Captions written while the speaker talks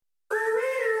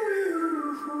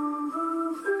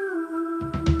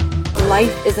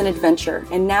Life is an adventure,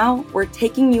 and now we're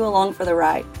taking you along for the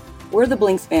ride. We're the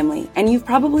Blinks family, and you've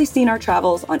probably seen our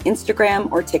travels on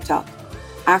Instagram or TikTok.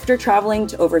 After traveling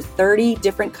to over 30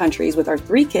 different countries with our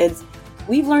 3 kids,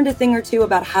 we've learned a thing or two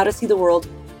about how to see the world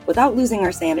without losing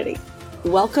our sanity.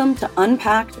 Welcome to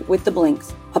Unpacked with the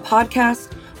Blinks, a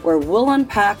podcast where we'll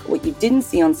unpack what you didn't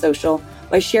see on social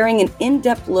by sharing an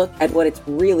in-depth look at what it's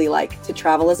really like to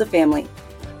travel as a family.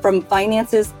 From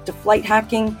finances to flight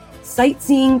hacking,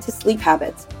 sightseeing to sleep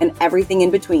habits, and everything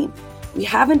in between. We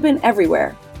haven't been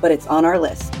everywhere, but it's on our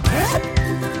list.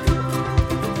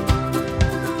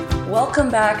 Welcome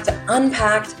back to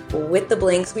Unpacked with the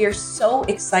Blinks. We are so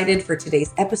excited for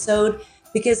today's episode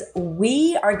because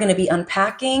we are going to be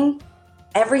unpacking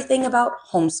everything about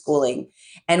homeschooling.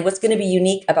 And what's going to be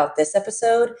unique about this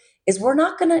episode is we're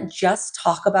not going to just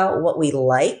talk about what we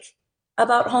like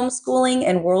about homeschooling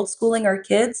and world schooling our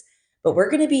kids, but we're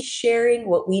going to be sharing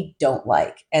what we don't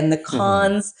like and the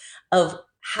cons of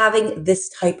having this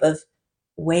type of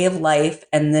way of life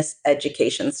and this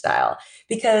education style,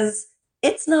 because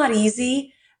it's not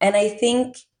easy. And I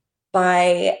think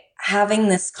by having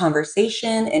this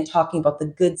conversation and talking about the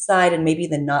good side and maybe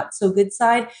the not so good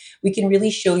side, we can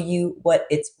really show you what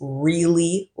it's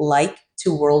really like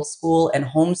to world school and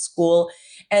homeschool.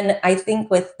 And I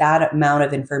think with that amount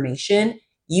of information,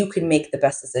 you can make the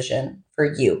best decision for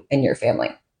you and your family.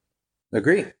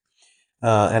 Agree.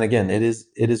 And again, it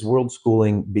is world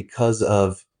schooling because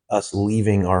of us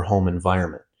leaving our home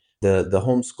environment. The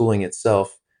homeschooling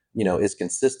itself, is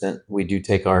consistent. We do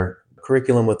take our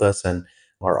curriculum with us and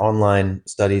our online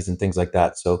studies and things like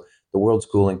that. So the world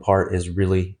schooling part is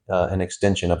really an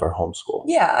extension of our homeschool.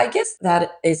 Yeah, I guess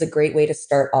that is a great way to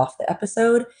start off the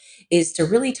episode, is to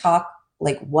really talk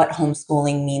like what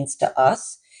homeschooling means to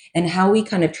us and how we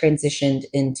kind of transitioned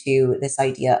into this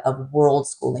idea of world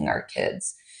schooling our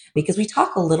kids. Because we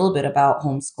talk a little bit about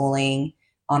homeschooling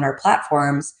on our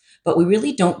platforms, but we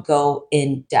really don't go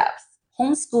in depth.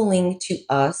 Homeschooling to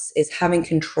us is having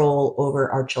control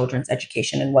over our children's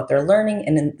education and what they're learning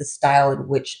and in the style in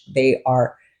which they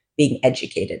are being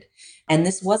educated. And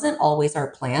this wasn't always our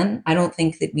plan. I don't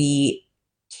think that we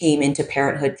came into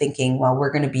parenthood thinking, well,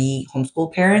 we're going to be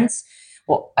homeschool parents.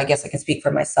 Well, I guess I can speak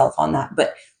for myself on that,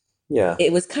 but yeah,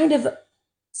 it was kind of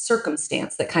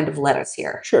circumstance that kind of led us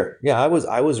here. Sure. Yeah, I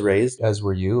was raised, as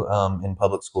were you, in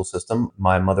public school system.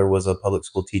 My mother was a public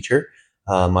school teacher.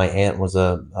 My aunt was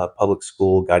a public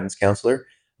school guidance counselor.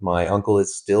 My uncle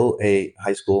is still a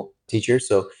high school teacher.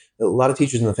 So a lot of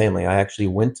teachers in the family. I actually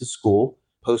went to school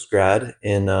post-grad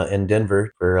in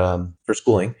Denver for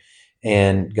schooling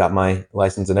and got my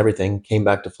license and everything, came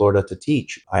back to Florida to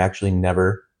teach. I actually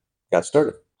never got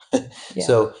started. Yeah.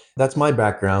 So that's my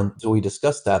background. So we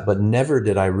discussed that, but never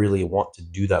did I really want to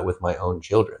do that with my own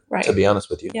children, right, to be honest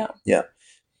with you. Yeah.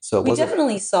 So we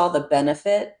definitely saw the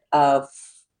benefit of,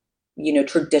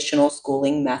 traditional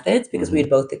schooling methods because we had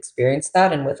both experienced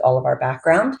that and with all of our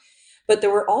background. But there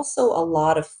were also a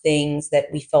lot of things that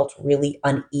we felt really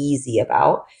uneasy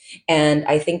about. And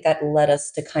I think that led us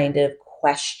to kind of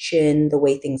question the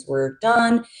way things were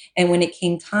done. And when it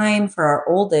came time for our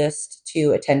oldest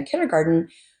to attend kindergarten,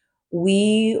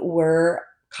 we were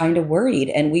kind of worried,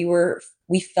 and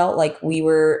we felt like we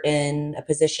were in a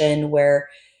position where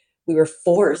we were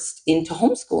forced into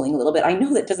homeschooling a little bit. I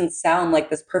know that doesn't sound like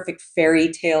this perfect fairy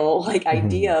tale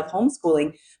idea of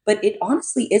homeschooling, but it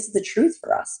honestly is the truth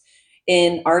for us.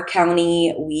 In our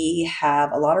county, we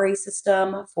have a lottery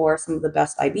system for some of the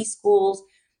best IB schools,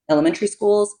 elementary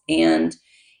schools, and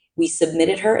we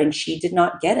submitted her and she did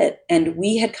not get it. And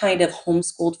we had kind of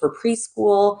homeschooled for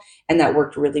preschool, and that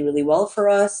worked really, really well for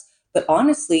us. But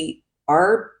honestly,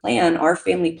 our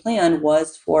family plan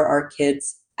was for our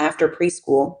kids after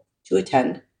preschool to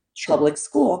attend public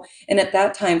school. And at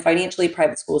that time, financially,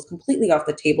 private school was completely off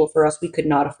the table for us. We could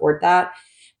not afford that.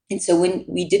 And so when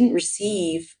we didn't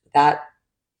receive that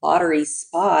lottery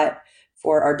spot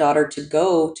for our daughter to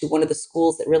go to one of the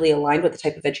schools that really aligned with the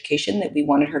type of education that we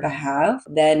wanted her to have,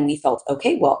 then we felt,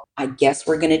 okay, well, I guess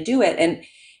we're going to do it. And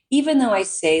even though I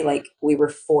say like we were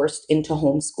forced into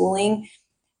homeschooling,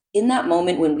 in that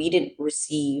moment when we didn't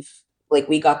receive, like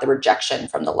we got the rejection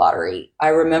from the lottery, I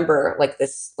remember it like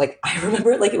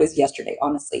it was yesterday,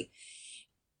 honestly.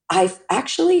 I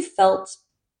actually felt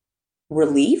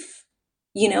relief,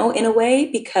 in a way,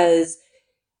 because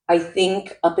I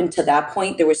think up until that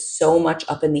point, there was so much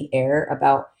up in the air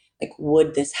about like,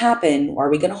 would this happen? Are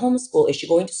we going to homeschool? Is she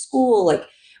going to school? Like,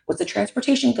 what's the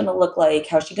transportation going to look like?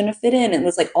 How's she going to fit in? And it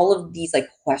was like all of these like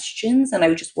questions. And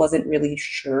I just wasn't really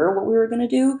sure what we were going to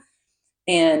do.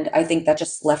 And I think that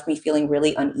just left me feeling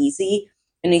really uneasy.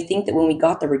 And I think that when we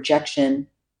got the rejection,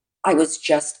 I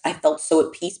felt so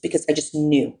at peace because I just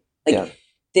knew Yeah. like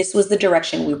this was the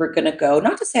direction we were going to go.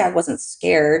 Not to say I wasn't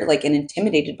scared, like, and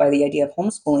intimidated by the idea of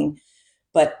homeschooling,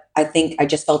 but I think I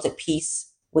just felt at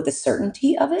peace with the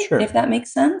certainty of it, if Sure. that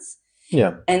makes sense.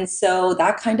 Yeah. And so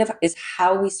that kind of is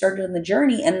how we started on the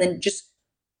journey. And then just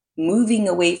moving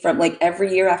away from like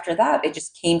every year after that, it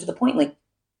just came to the point like,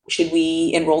 should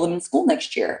we enroll them in school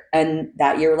next year? And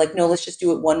that year, like, no, let's just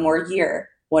do it one more year,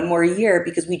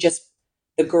 because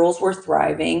the girls were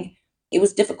thriving. It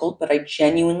was difficult, but I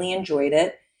genuinely enjoyed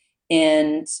it.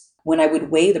 And when I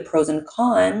would weigh the pros and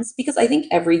cons, because I think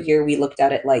every year we looked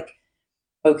at it like,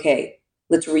 okay,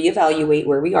 let's reevaluate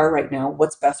where we are right now.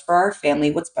 What's best for our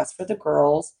family? What's best for the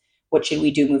girls? What should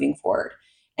we do moving forward?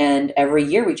 And every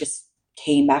year we just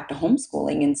came back to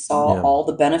homeschooling and saw Yeah. all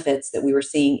the benefits that we were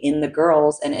seeing in the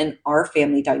girls and in our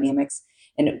family dynamics.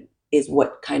 And it is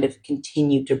what kind of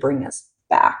continued to bring us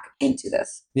back into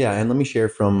this. Yeah, and let me share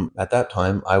from at that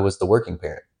time, I was the working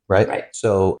parent, right? Right.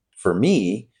 So for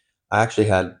me, I actually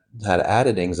had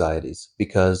added anxieties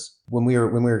because when we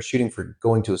were shooting for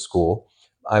going to a school,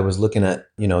 I was looking at,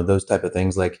 those type of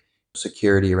things like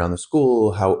security around the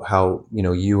school, how,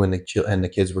 you and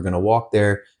the kids were going to walk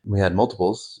there. We had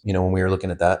multiples, when we were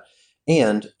looking at that.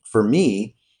 And for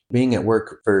me, being at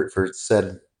work for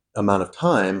said amount of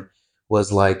time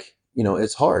was like,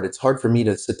 it's hard. It's hard for me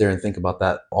to sit there and think about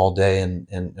that all day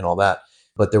and all that.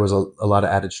 But there was a lot of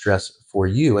added stress for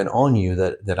you and on you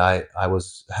that I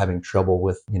was having trouble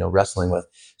with, wrestling with.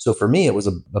 So for me, it was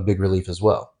a big relief as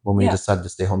well when we Yeah. decided to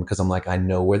stay home, because I'm like, I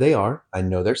know where they are. I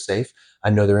know they're safe. I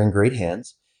know they're in great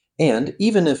hands. And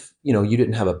even if, you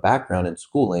didn't have a background in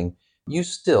schooling, you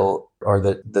still are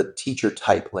the teacher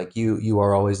type. Like you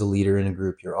are always a leader in a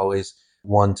group. You're always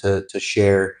one to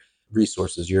share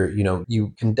resources.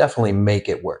 You can definitely make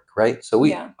it work, right? So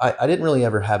Yeah. I didn't really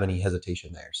ever have any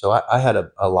hesitation there. So I had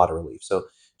a lot of relief. So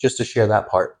just to share that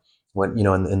part when,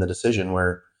 in the decision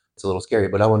where it's a little scary,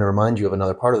 but I want to remind you of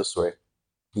another part of the story.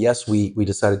 Yes, we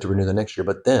decided to renew the next year,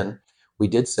 but then we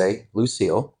did say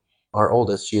Lucille, our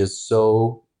oldest, she is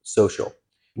so social.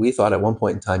 We thought at one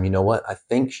point in time, you know what? I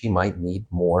think she might need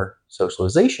more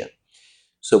socialization.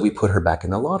 So we put her back in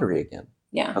the lottery again.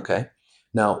 Yeah. Okay.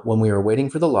 Now, when we were waiting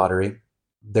for the lottery,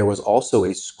 there was also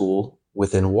a school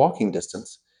within walking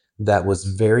distance that was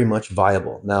very much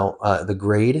viable. Now, the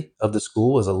grade of the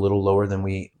school was a little lower than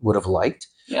we would have liked,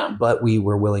 Yeah. but we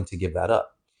were willing to give that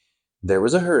up. There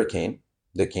was a hurricane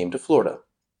that came to Florida.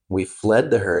 We fled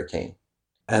the hurricane.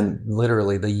 And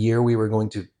literally, the year we were going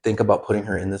to think about putting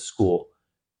her in this school,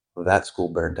 that school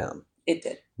burned down. It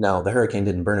did. Now, the hurricane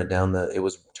didn't burn it down. It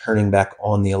was turning back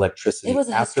on the It electricity was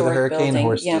a after the historic hurricane. The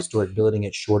building. Yeah. historic building,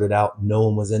 it shorted out. No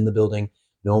one was in the building.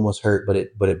 No one was hurt, but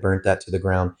it burnt that to the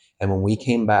ground. And when we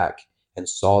came back and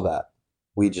saw that,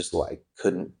 we just like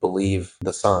couldn't believe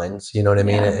the signs. You know what I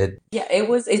mean? Yeah. Yeah,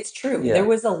 it's true. Yeah. There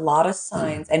was a lot of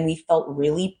signs, and we felt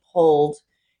really pulled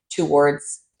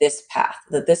towards this path,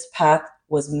 that this path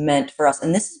was meant for us.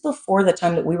 And this is before the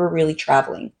time that we were really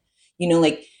traveling.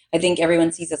 Like, I think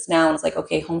everyone sees us now and it's like,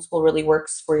 okay, homeschool really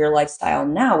works for your lifestyle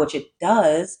now, which it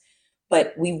does,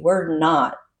 but we were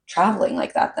not traveling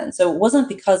like that then. So it wasn't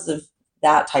because of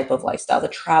that type of lifestyle, the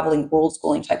traveling world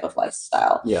schooling type of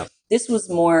lifestyle. Yeah. This was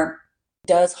more,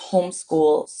 does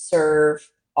homeschool serve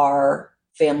our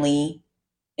family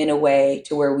in a way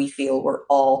to where we feel we're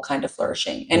all kind of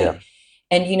flourishing? Yeah.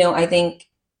 And I think,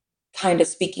 kind of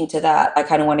speaking to that, I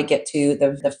kind of want to get to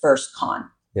the first con,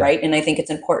 Yeah. right? And I think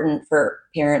it's important for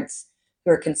parents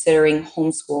who are considering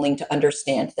homeschooling to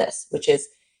understand this, which is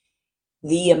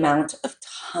the amount of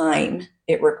time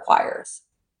it requires.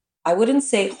 I wouldn't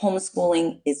say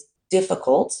homeschooling is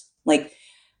difficult. Like,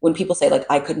 when people say like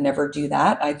I could never do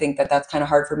that, I think that that's kind of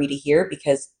hard for me to hear,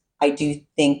 because I do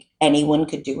think anyone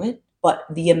could do it, but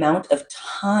the amount of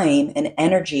time and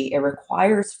energy it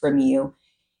requires from you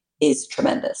is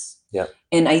tremendous. Yeah.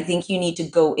 And I think you need to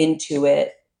go into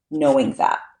it knowing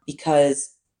that,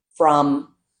 because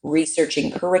from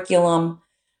researching curriculum,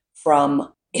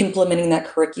 from implementing that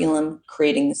curriculum,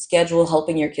 creating the schedule,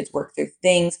 helping your kids work through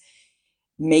things,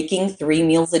 making 3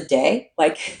 meals a day,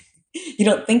 like, you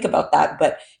don't think about that,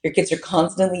 but your kids are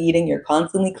constantly eating, you're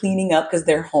constantly cleaning up because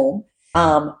they're home.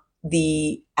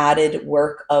 The added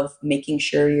work of making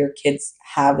sure your kids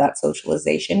have that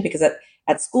socialization, because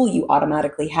at school you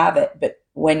automatically have it, but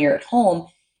when you're at home,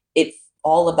 it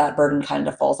all of that burden kind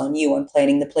of falls on you, on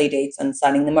planning the play dates and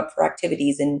signing them up for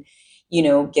activities, and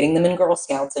getting them in Girl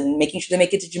Scouts and making sure they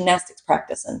make it to gymnastics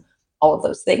practice and all of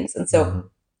those things. And so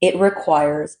it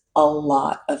requires a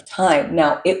lot of time.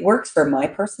 Now, it works for my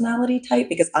personality type,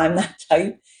 because I'm that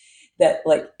type that,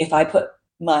 like, if I put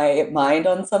my mind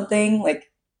on something, like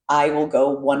I will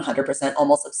go 100%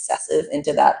 almost obsessive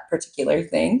into that particular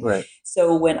thing. Right.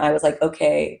 So when I was like,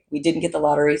 okay, we didn't get the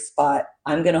lottery spot,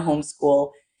 I'm going to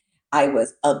homeschool, I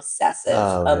was obsessive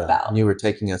Oh yeah. about You were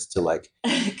taking us to like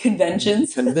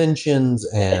conventions. conventions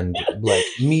and like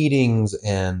meetings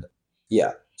and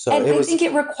yeah. So And it I was think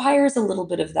it requires a little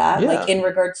bit of that, like yeah. in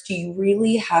regards to you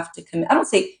really have to commit. I don't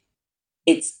say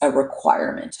it's a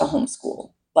requirement to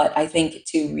homeschool, but I think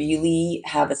to really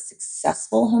have a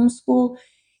successful homeschool,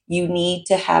 you need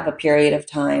to have a period of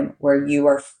time where you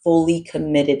are fully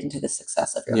committed into the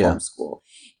success of your Yeah. homeschool.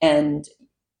 And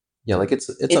Yeah, like it's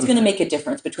it's going to make a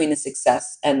difference between the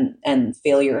success and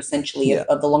failure, essentially, yeah.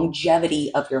 of the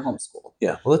longevity of your homeschool.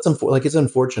 Yeah. Well, like it's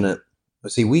unfortunate.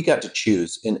 See, we got to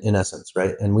choose in essence,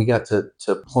 right? And we got to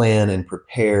plan and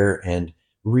prepare and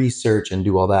research and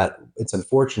do all that. It's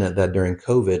unfortunate that during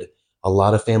COVID, a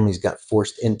lot of families got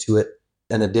forced into it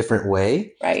in a different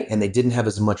way Right. and they didn't have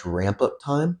as much ramp up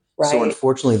time. So Right.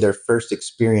 unfortunately, their first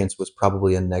experience was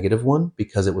probably a negative one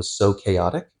because it was so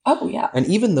chaotic. Oh, yeah. And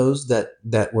even those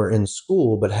that were in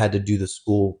school but had to do the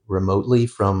school remotely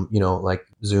from like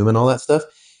Zoom and all that stuff,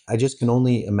 I just can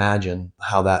only imagine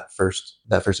how that first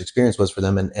experience was for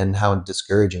them and how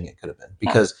discouraging it could have been Yeah.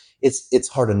 because it's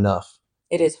hard enough.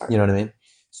 It is You hard. know what I mean?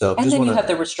 So And just then want you to have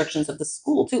the restrictions of the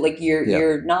school too. Like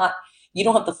yeah you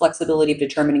don't have the flexibility of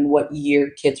determining what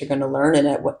year kids are going to learn and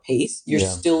at what pace. You're yeah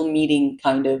still meeting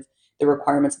kind of the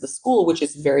requirements of the school, which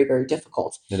is very, very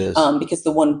difficult. it is Because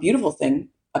the one beautiful thing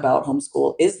about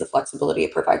homeschool is the flexibility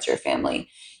it provides your family.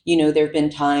 There have been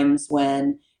times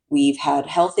when we've had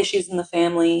health issues in the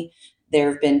family. There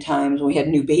have been times when we had a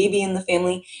new baby in the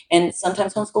family, and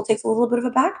sometimes homeschool takes a little bit of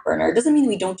a back burner. It doesn't mean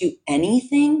we don't do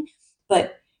anything,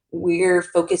 but we're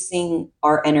focusing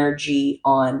our energy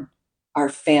on our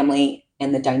family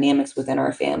and the dynamics within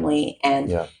our family. And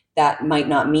yeah that might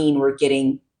not mean we're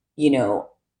getting, you know,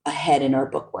 ahead in our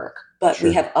book work, but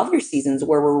we sure have other seasons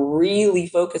where we're really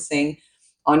focusing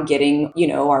on getting,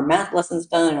 our math lessons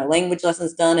done and our language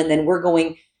lessons done. And then we're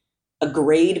going a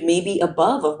grade maybe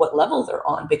above of what level they're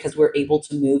on because we're able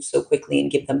to move so quickly and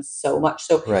give them so much.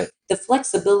 So right the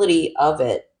flexibility of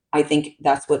it, I think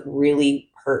that's what really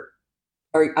hurt,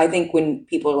 or I think when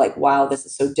people are like, wow, this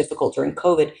is so difficult during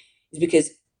COVID, is because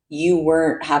you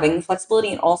weren't having the flexibility.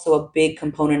 And also, a big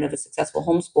component of a successful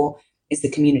homeschool is the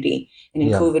community. And in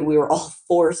yeah COVID, we were all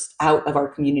forced out of our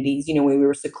communities, we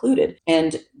were secluded.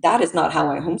 And that is not how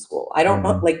I homeschool. I don't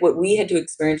know, hmm like what we had to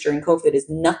experience during COVID is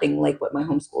nothing like what my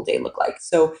homeschool day looked like.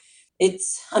 So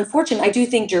it's unfortunate. I do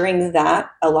think during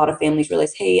that, a lot of families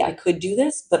realized, hey, I could do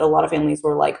this. But a lot of families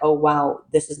were like, oh, wow,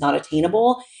 this is not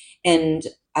attainable. And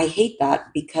I hate that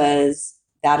because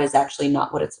that is actually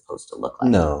not what it's supposed to look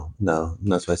like. no,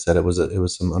 and that's why I said it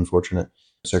was some unfortunate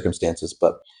circumstances,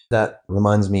 but that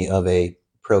reminds me of a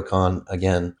pro con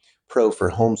again. Pro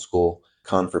for homeschool,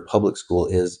 con for public school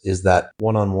is that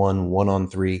one-on-one,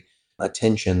 one-on-three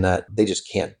attention that they just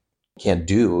can't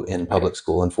do in Right. public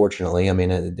school. Unfortunately, I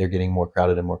mean they're getting more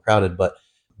crowded and more crowded, but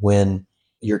when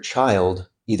your child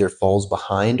either falls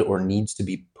behind or needs to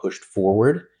be pushed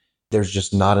forward, there's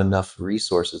just not enough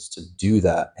resources to do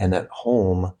that. And at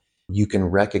home, you can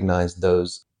recognize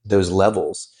those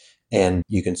levels and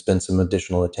you can spend some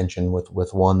additional attention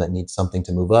with one that needs something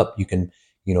to move up. You can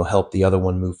help the other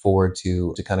one move forward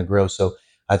to kind of grow. So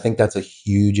I think that's a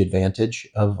huge advantage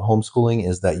of homeschooling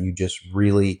is that you just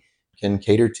really can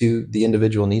cater to the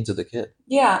individual needs of the kid.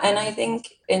 Yeah, and I think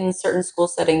in certain school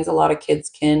settings, a lot of kids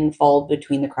can fall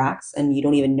between the cracks and you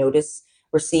don't even notice.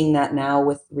 We're seeing that now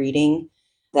with reading,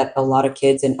 that a lot of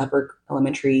kids in upper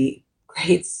elementary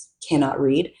grades cannot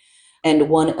read. And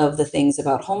one of the things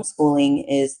about homeschooling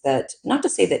is that, not to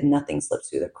say that nothing slips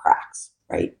through the cracks,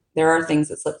 right? There are things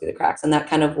that slip through the cracks, and that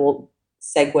kind of will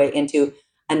segue into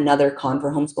another con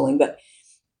for homeschooling. But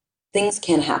things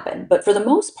can happen. But for the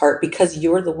most part, because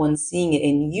you're the one seeing it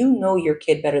and you know your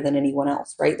kid better than anyone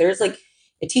else, right? There's like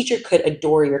a teacher could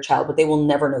adore your child, but they will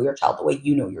never know your child the way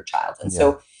you know your child. And Yeah.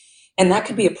 so, and that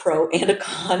could be a pro and a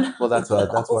con Well, that's where I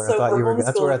also thought for you were.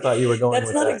 That's where I homeschooling. thought you were going That's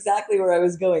with not that. exactly where I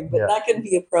was going, but Yeah. that can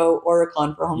be a pro or a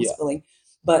con for Yeah. homeschooling.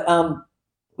 But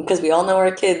because we all know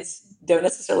our kids don't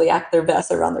necessarily act their best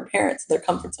around their parents, their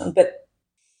comfort zone. But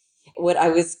what I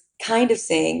was kind of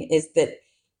saying is that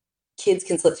kids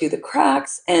can slip through the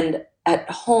cracks, and at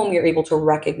home you're able to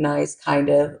recognize kind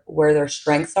of where their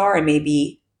strengths are and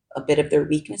maybe a bit of their Yeah.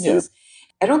 weaknesses.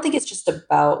 I don't think it's just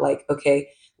about like, okay,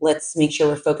 let's make sure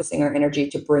we're focusing our energy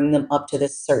to bring them up to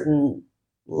this certain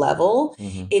level.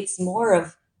 hmm It's more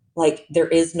of like there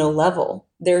is no level.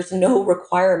 There's no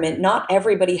requirement. Not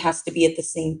everybody has to be at the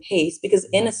same pace because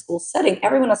in a school setting,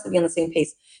 everyone has to be on the same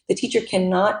pace. The teacher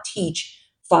cannot teach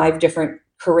five different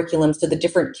curriculums to the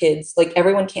different kids. Like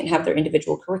everyone can't have their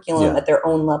individual curriculum Yeah. at their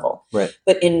own level. Right.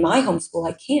 But in my homeschool,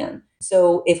 I can.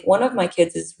 So if one of my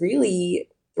kids is really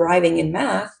thriving in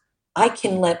math, I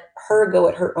can let her go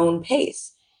at her own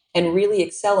pace and really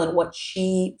excel in what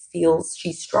she feels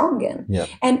she's strong in. Yeah.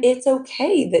 And it's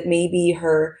okay that maybe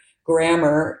her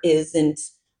grammar isn't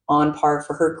on par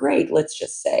for her grade, let's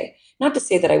just say. Not to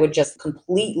say that I would just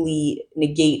completely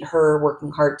negate her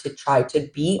working hard to try to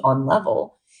be on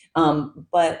level.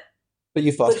 But But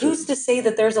you but foster, who's to say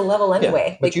that there's a level yeah,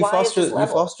 anyway? but Like, why is this you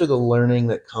level? foster the learning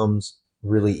that comes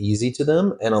really easy to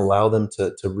them and allow them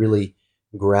to really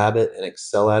grab it and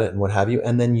excel at it and what have you.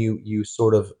 And then you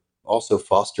sort of also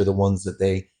foster the ones that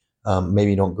they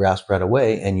maybe don't grasp right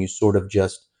away, and you sort of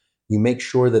just you make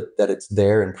sure that it's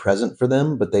there and present for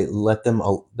them, but they let them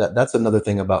that's another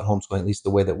thing about homeschooling, at least the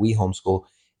way that we homeschool,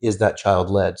 is that child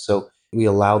led. So we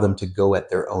allow them to go at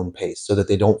their own pace so that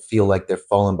they don't feel like they're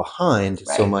falling behind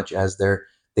so Right. much as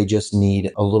they just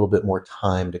need a little bit more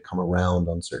time to come around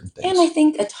on certain And I things.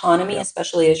 think autonomy, Yeah.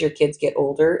 especially as your kids get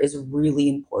older, is really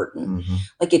important. Hmm.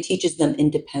 Like it teaches them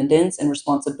independence and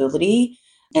responsibility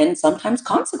and sometimes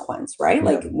consequence, right? Yeah.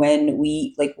 Like when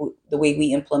the way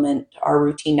we implement our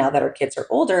routine now that our kids are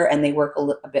older and they work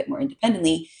a bit more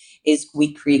independently is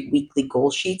we create weekly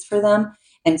goal sheets for them.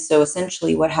 And so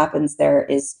essentially what happens there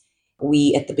is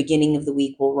we at the beginning of the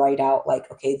week will write out like,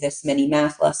 okay, this many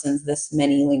math lessons, this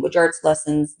many language arts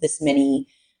lessons, this many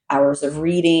hours of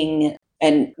reading,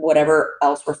 and whatever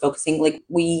else we're focusing. Like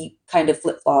we kind of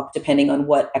flip flop depending on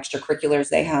what extracurriculars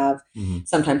they have. Hmm.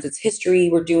 Sometimes it's history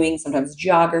we're doing, sometimes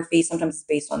geography, sometimes it's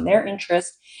based on their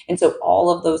interest. And so all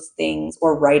of those things,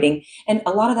 or writing, and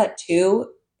a lot of that too,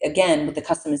 again, with the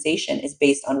customization is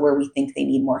based on where we think they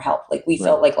need more help. Like we Right.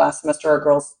 felt like last semester our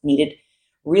girls needed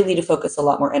really to focus a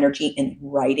lot more energy in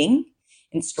writing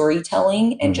and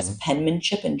storytelling and Hmm. just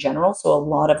penmanship in general. So a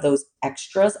lot of those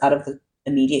extras out of the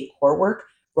immediate core work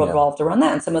Yeah. revolved around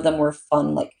that. And some of them were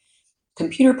fun, like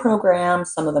computer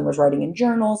programs. Some of them was writing in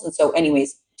journals. And so,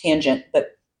 anyways, tangent, but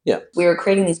Yeah. we were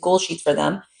creating these goal sheets for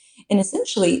them. And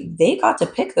essentially, they got to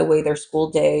pick the way their school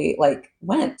day like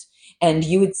went. And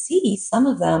you would see some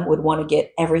of them would want to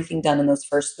get everything done in those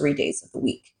first 3 days of the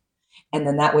week. And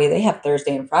then that way they have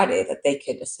Thursday and Friday that they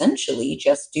could essentially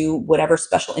just do whatever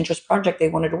special interest project they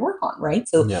wanted to work on, right?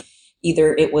 So Yeah.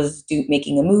 either it was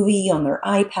making a movie on their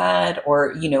iPad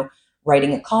or,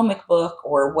 writing a comic book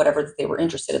or whatever that they were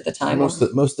interested at the time, or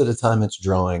Most of the time it's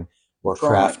drawing or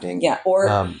drawing. crafting, Yeah. Or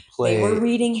they were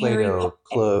reading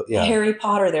Play-Doh, yeah, Harry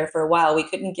Potter there for a while. We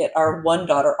couldn't get our one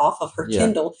daughter off of her yeah,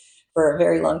 Kindle for a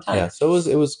very long yeah. time. So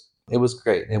it was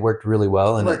great. It worked really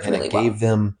well, It worked and really it gave well.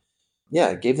 them, yeah,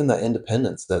 it gave them that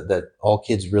independence that all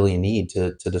kids really need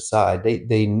to decide.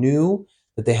 They knew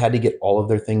that they had to get all of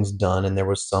their things done, and there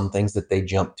was some things that they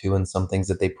jumped to and some things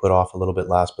that they put off a little bit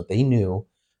last, but they knew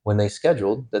when they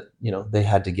scheduled that, they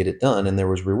had to get it done, and there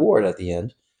was reward at the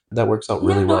end. That works out Now,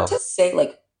 really not well. to say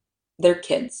like they're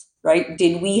kids, right?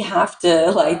 Did we have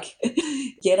to like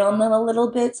get on them a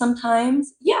little bit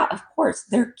sometimes? Yeah, of course,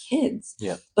 they're kids.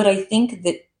 Yeah. But I think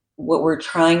that what we're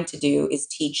trying to do is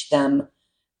teach them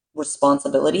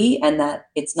responsibility and that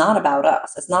it's not about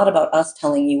us. It's not about us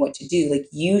telling you what to do. Like,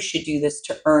 you should do this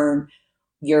to earn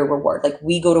your reward. Like,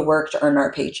 we go to work to earn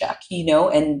our paycheck,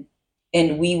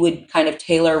 and we would kind of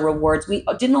tailor rewards. We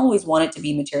didn't always want it to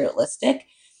be materialistic,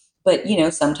 but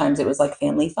sometimes it was like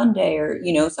family fun day, or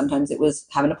sometimes it was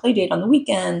having a play date on the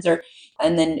weekends, or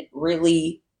and then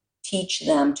really teach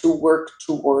them to work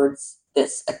towards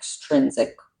this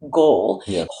extrinsic goal,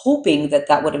 Yeah. hoping that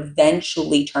that would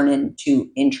eventually turn into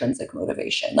intrinsic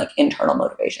motivation, like internal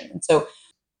motivation. And so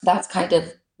that's kind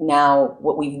of now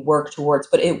what we work towards,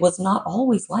 but it was not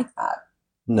always like that.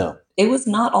 No. It was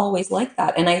not always like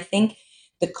that. And I think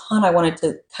the con I wanted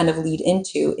to kind of lead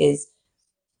into is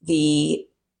the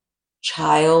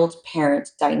child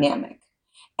parent dynamic.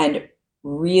 And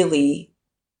really,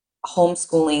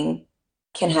 homeschooling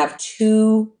can have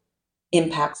two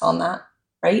impacts on that,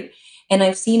 right? And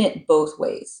I've seen it both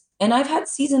ways. And I've had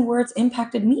seasons where it's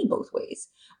impacted me both ways,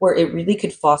 where it really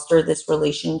could foster this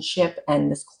relationship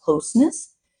and this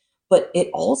closeness, but it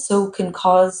also can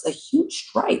cause a huge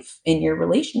strife in your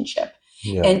relationship.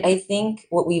 Yeah. And I think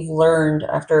what we've learned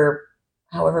after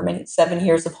however many 7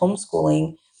 years of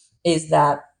homeschooling is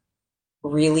that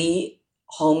really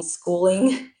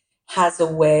homeschooling has a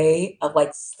way of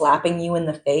like slapping you in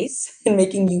the face and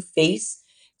making you face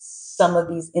some of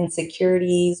these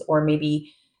insecurities or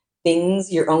maybe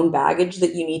things, your own baggage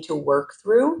that you need to work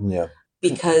through, Yeah.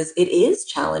 because it is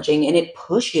challenging and it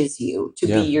pushes you to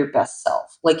be Yeah. your best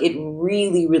self. Like it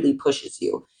really, really pushes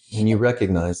you. And you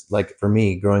recognize, like for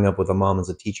me, growing up with a mom as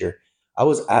a teacher, I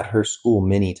was at her school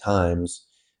many times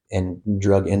and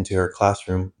drug into her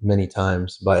classroom many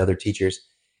times by other teachers.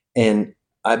 And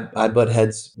I butt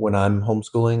heads when I'm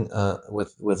homeschooling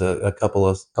with a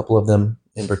couple of them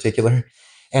in particular.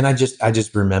 And I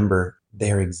just remember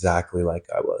they're exactly like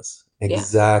I was. Yeah.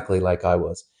 Exactly like I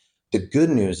was. The good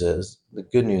news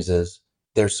is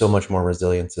there's so much more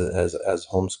resilience as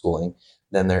homeschooling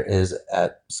than there is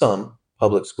at some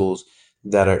public schools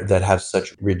that have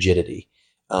such rigidity.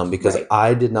 Because Right.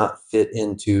 I did not fit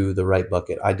into the right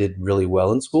bucket. I did really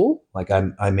well in school, like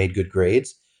I made good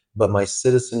grades, but my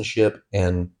citizenship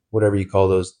and whatever you call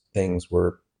those things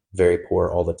were very poor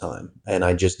all the time, and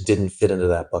I just didn't fit into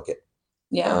that bucket.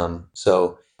 Yeah.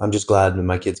 So I'm just glad that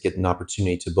my kids get an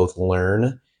opportunity to both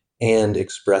learn and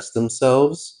express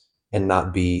themselves and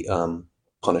not be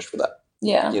punished for that.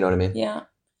 Yeah. You know what I mean? Yeah.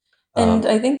 And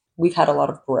Um, I think we've had a lot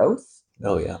of growth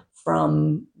oh yeah.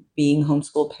 from being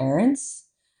homeschool parents,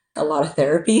 a lot of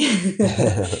therapy,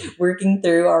 working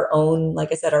through our own,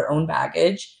 like I said, our own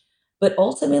baggage. But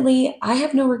ultimately, I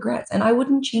have no regrets and I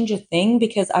wouldn't change a thing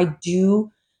because I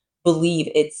do believe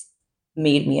it's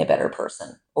made me a better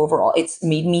person overall. It's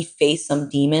made me face some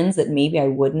demons that maybe I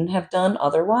wouldn't have done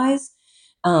otherwise.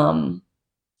 Um,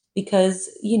 because,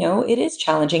 it is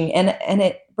challenging and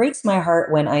it breaks my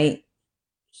heart when I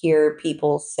hear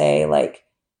people say, like,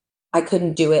 I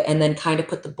couldn't do it, and then kind of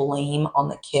put the blame on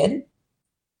the kid.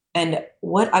 And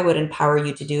what I would empower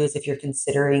you to do is, if you're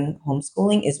considering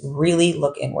homeschooling, is really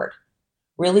look inward.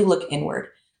 Really look inward.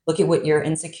 Look at what your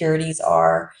insecurities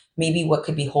are, maybe what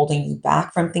could be holding you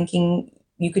back from thinking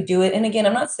you could do it. And again,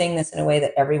 I'm not saying this in a way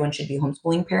that everyone should be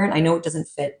homeschooling parent. I know it doesn't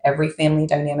fit every family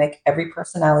dynamic, every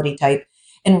personality type,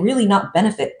 and really not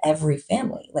benefit every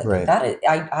family. Like Right. that is,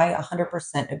 I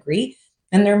 100% agree.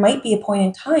 And there might be a point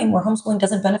in time where homeschooling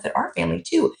doesn't benefit our family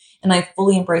too. And I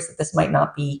fully embrace that this might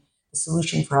not be the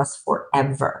solution for us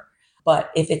forever.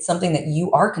 But if it's something that you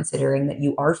are considering, that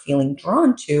you are feeling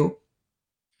drawn to,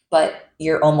 but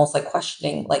you're almost like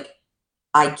questioning, like,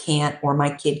 I can't or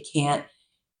my kid can't.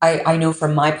 I know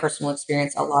from my personal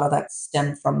experience, a lot of that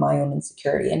stemmed from my own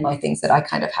insecurity and my things that I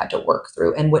kind of had to work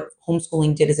through. And what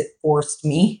homeschooling did is it forced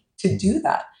me to Mhm. do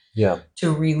that, Yeah.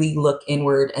 to really look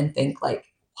inward and think, like,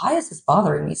 why is this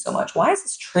bothering me so much? Why is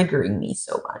this triggering me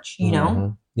so much?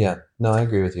 Yeah. No, I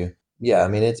agree with you. Yeah, I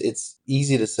mean it's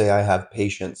easy to say I have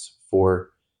patience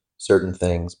for certain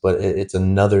things, but it's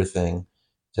another thing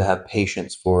to have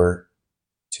patience for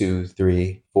two,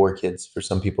 three, four kids for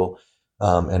some people,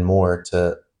 and more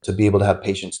to be able to have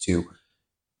patience to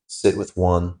sit with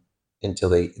one until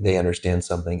they understand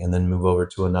something, and then move over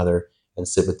to another and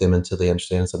sit with them until they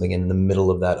understand something. And in the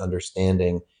middle of that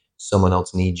understanding, someone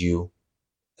else needs you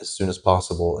as soon as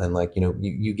possible. And like,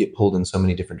 you get pulled in so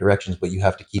many different directions, but you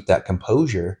have to keep that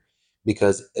composure,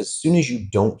 because as soon as you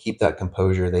don't keep that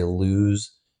composure, you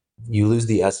lose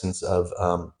the essence of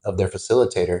their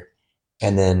facilitator.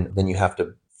 And then you have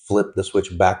to flip the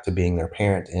switch back to being their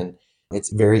parent. And it's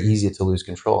very easy to lose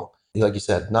control. Like you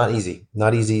said, not easy.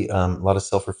 A lot of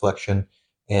self-reflection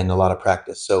and a lot of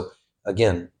practice. So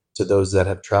again, to those that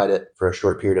have tried it for a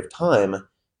short period of time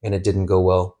and it didn't go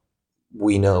well,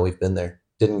 we know, we've been there.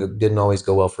 Didn't always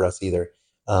go well for us either.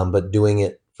 But doing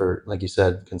it for, like you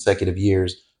said, consecutive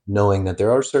years, knowing that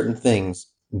there are certain things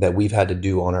that we've had to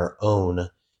do on our own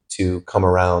to come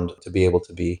around to be able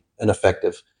to be an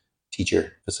effective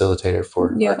teacher, facilitator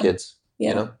for our Yeah. kids. You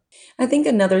Yeah. know? I think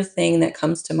another thing that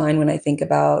comes to mind when I think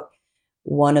about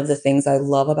one of the things I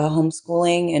love about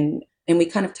homeschooling, and we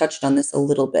kind of touched on this a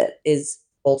little bit, is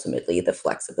ultimately the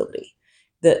flexibility.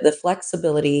 The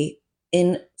flexibility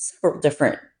in several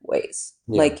different ways.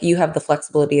 Yeah. Like, you have the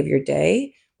flexibility of your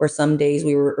day, where some days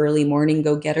we were early morning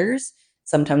go-getters,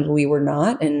 sometimes we were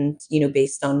not, and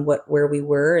based on where we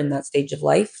were in that stage of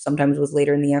life, sometimes it was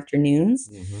later in the afternoons.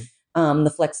 Hmm.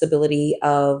 The flexibility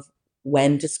of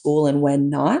when to school and when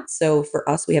not. So for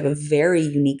us, we have a very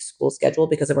unique school schedule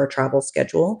because of our travel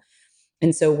schedule.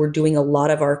 And so we're doing a lot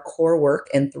of our core work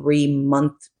in 3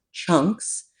 month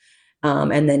chunks,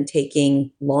 and then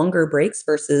taking longer breaks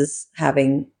versus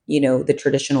having, the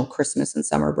traditional Christmas and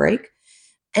summer break.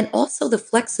 And also the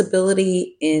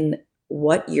flexibility in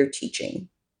what you're teaching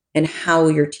and how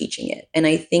you're teaching it. And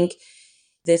I think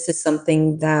this is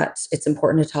something that it's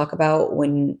important to talk about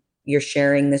when you're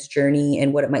sharing this journey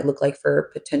and what it might look like for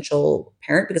a potential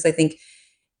parent, because I think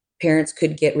parents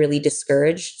could get really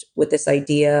discouraged with this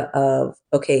idea of,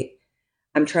 okay,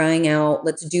 I'm trying out,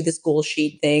 let's do this goal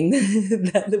sheet thing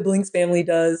that the Blinks family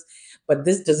does, but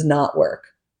this does not work.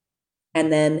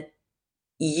 And then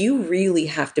you really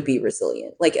have to be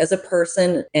resilient. Like as a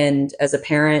person and as a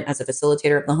parent, as a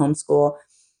facilitator of the homeschool,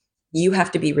 you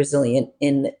have to be resilient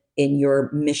in your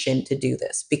mission to do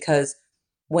this, because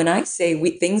when I say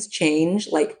things change,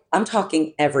 like I'm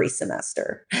talking every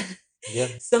semester. Yeah.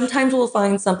 Sometimes we'll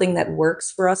find something that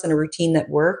works for us and a routine that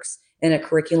works and a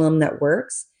curriculum that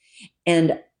works.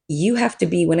 And you have to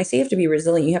be, when I say you have to be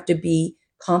resilient, you have to be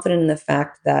confident in the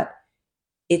fact that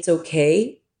it's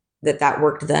okay that that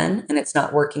worked then and it's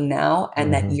not working now,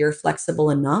 and that you're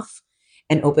flexible enough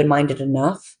and open-minded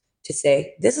enough to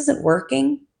say, this isn't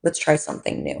working, let's try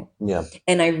something new. Yeah.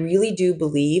 And I really do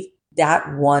believe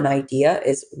that one idea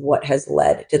is what has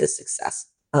led to the success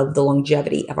of the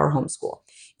longevity of our homeschool,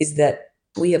 is that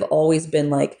we have always been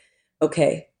like,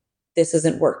 okay, this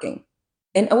isn't working.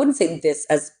 And I wouldn't say this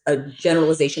as a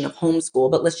generalization of homeschool,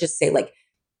 but let's just say, like,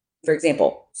 for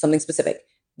example, something specific.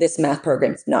 This math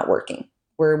program's not working.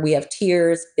 Where we have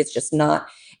tiers, it's just not.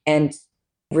 And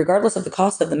regardless of the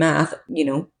cost of the math,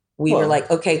 we were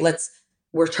like, okay,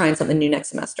 we're trying something new next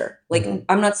semester. Like,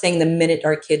 I'm not saying the minute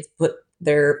our kids put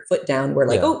their foot down, we're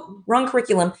like, oh, wrong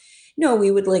curriculum. No,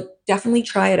 we would like definitely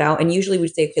try it out. And usually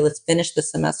we'd say, okay, let's finish the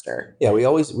semester. Yeah, we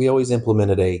always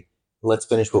implemented a let's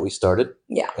finish what we started.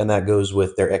 Yeah. And that goes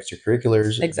with their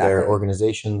extracurriculars, their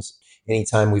organizations.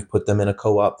 Anytime we've put them in a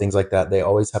co-op, things like that, they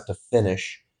always have to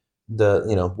finish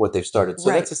what they've started.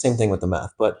 So that's the same thing with the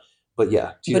math. But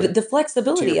yeah, but the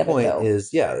flexibility of point it, though,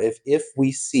 is, yeah, if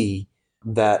we see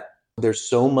that there's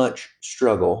so much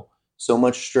struggle, so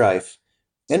much strife,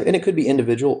 and it could be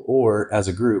individual or as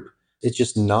a group, it's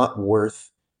just not worth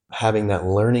having that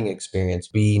learning experience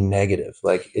be negative.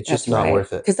 Like it's just not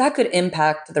worth it. Because that could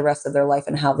impact the rest of their life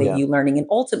and how they view learning. And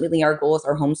ultimately, our goal with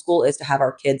our homeschool is to have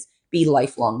our kids be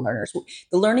lifelong learners.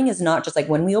 The learning is not just like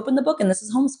when we open the book and this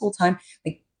is homeschool time.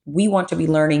 Like, we want to be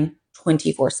learning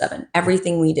 24/7.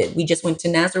 Everything we did. We just went to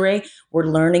Nazaré. We're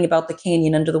learning about the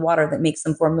canyon under the water that makes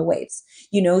them form the waves.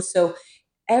 So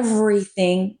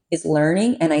everything is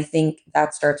learning. And I think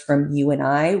that starts from you and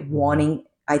I wanting,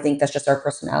 I think that's just our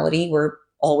personality. We're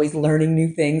always learning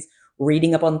new things,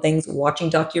 reading up on things, watching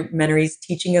documentaries,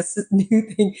 teaching us new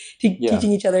things,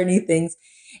 teaching each other new things.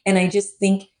 And I just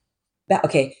think that,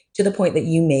 okay, to the point that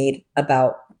you made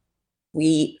about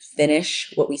we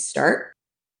finish what we start.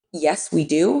 Yes, we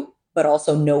do, but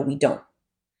also no, we don't.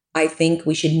 I think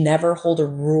we should never hold a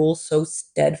rule so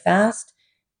steadfast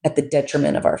at the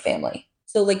detriment of our family.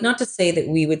 So, like, not to say that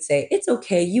we would say, it's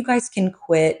okay, you guys can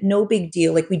quit, no big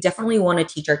deal. Like, we definitely want to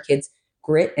teach our kids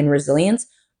grit and resilience,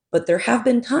 but there have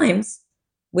been times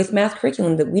with math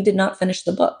curriculum that we did not finish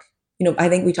the book. I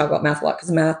think we talk about math a lot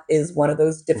because math is one of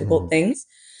those difficult things.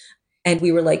 And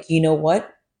we were like, you know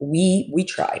what? We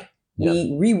tried. Yeah.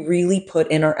 We really put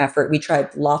in our effort. We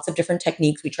tried lots of different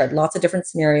techniques. We tried lots of different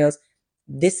scenarios.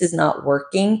 This is not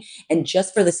working. And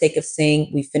just for the sake of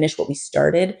saying we finished what we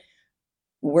started,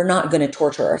 we're not going to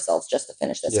torture ourselves just to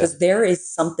finish this, because there is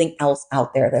something else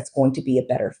out there that's going to be a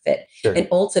better fit. Sure. And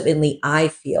ultimately, I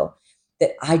feel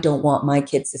that I don't want my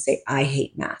kids to say, I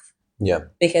hate math. Yeah.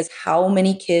 Because how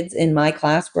many kids in my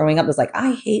class growing up was like,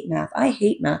 I hate math. I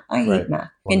hate math. I hate math.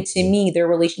 And to me, their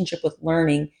relationship with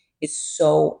learning is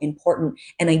so important.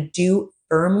 And I do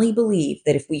firmly believe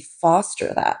that if we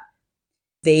foster that,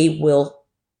 they will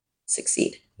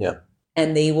succeed. Yeah.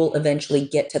 And they will eventually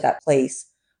get to that place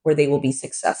where they will be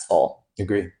successful.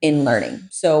 Agree. In learning.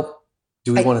 So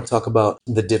do we want to talk about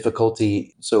the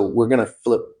difficulty? So we're going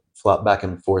to flop back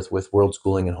and forth with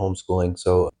Worldschooling and homeschooling.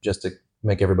 So just to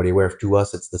make everybody aware, to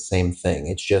us, it's the same thing.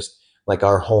 It's just like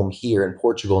our home here in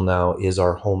Portugal now is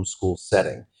our homeschool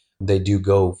setting. They do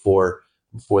go for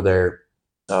their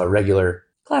regular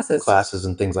classes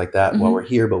and things like that while we're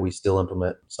here, but we still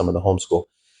implement some of the homeschool.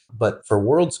 But for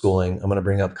Worldschooling, I'm going to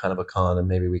bring up kind of a con, and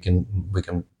maybe we can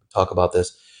talk about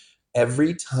this.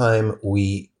 Every time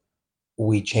we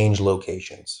change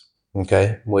locations,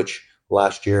 okay, which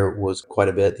last year was quite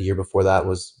a bit. The year before that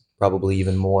was probably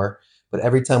even more. But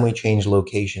every time we change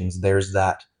locations, there's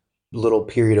that little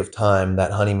period of time,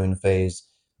 that honeymoon phase,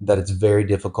 that it's very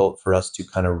difficult for us to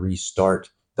kind of restart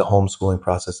the homeschooling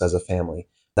process as a family.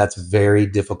 That's very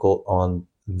difficult on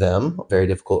them, very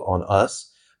difficult on us,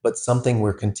 but something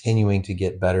we're continuing to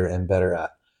get better and better at,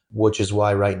 which is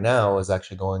why right now is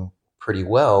actually going pretty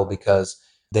well, because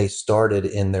they started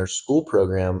in their school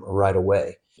program right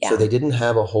away. Yeah. So they didn't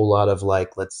have a whole lot of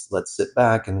like, let's sit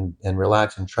back and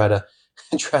relax and try to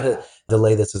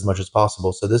delay this as much as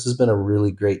possible. So this has been a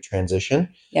really great transition.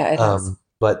 Yeah, it has.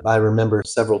 But I remember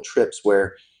several trips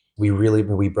where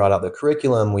we brought out the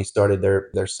curriculum, we started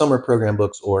their summer program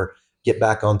books or get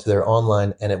back onto their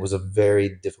online, and it was a very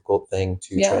difficult thing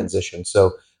to Yeah. transition.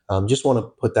 So just want to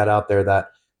put that out there that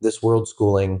this world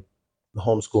schooling,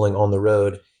 homeschooling on the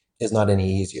road is not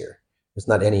any easier. It's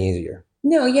not any easier.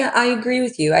 No, yeah, I agree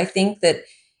with you. I think that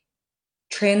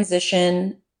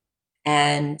transition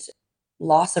and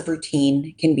loss of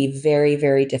routine can be very,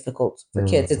 very difficult for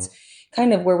kids. Hmm. It's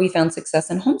kind of where we found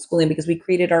success in homeschooling because we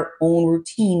created our own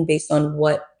routine based on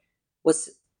what was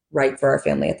right for our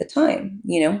family at the time,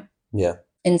 you know? Yeah.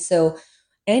 And so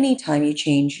anytime you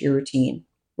change your routine,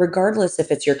 regardless if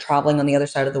it's you're traveling on the other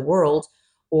side of the world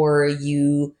or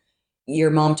your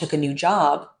mom took a new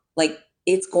job, like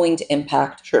it's going to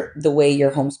impact Sure. the way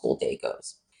your homeschool day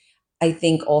goes. I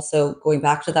think also going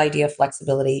back to the idea of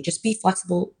flexibility, just be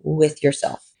flexible with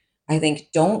yourself. I think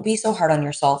don't be so hard on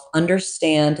yourself.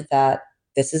 Understand that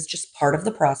this is just part of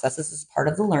the process. This is part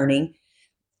of the learning.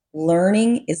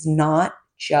 Learning is not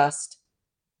just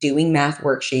doing math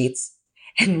worksheets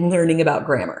and learning about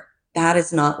grammar. That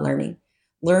is not learning.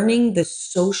 Learning the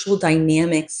social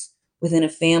dynamics within a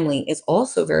family is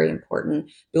also very important.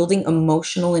 Building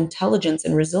emotional intelligence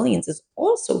and resilience is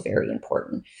also very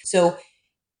important. So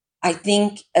I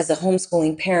think as a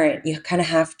homeschooling parent, you kind of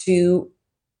have to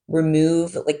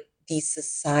remove like these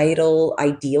societal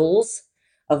ideals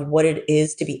of what it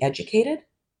is to be educated,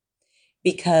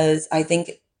 because I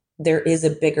think there is a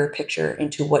bigger picture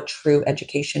into what true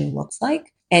education looks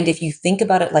like. And if you think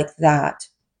about it like that,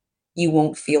 you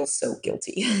won't feel so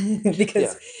guilty. Yeah.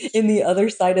 Because in the other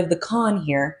side of the con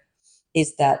here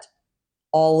is that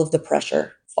all of the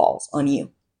pressure falls on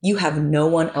you. You have no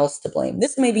one else to blame.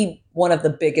 This may be one of the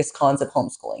biggest cons of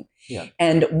homeschooling. Yeah.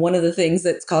 And one of the things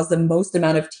that's caused the most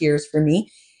amount of tears for me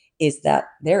is that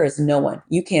there is no one.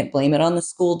 You can't blame it on the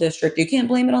school district. You can't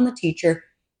blame it on the teacher.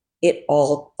 It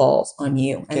all falls on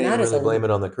you. And Can't even that is really a blame it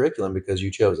on the curriculum because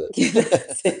you chose that's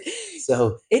it. it.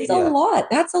 So It's a yeah. lot.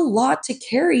 That's a lot to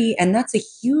carry. And that's a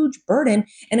huge burden.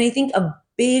 And I think a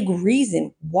big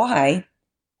reason why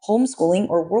homeschooling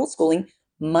or world schooling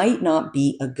might not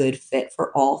be a good fit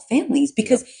for all families. Yeah.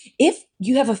 Because if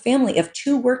you have a family of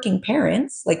two working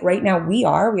parents, like right now we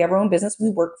have our own business, we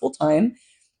work full time.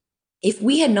 If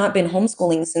we had not been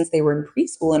homeschooling since they were in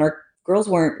preschool and our girls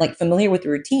weren't like familiar with the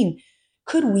routine,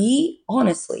 could we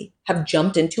honestly have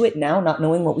jumped into it now, not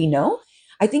knowing what we know?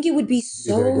 I think it would be It'd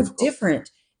be very so difficult.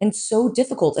 different and so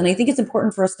difficult. And I think it's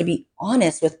important for us to be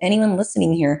honest with anyone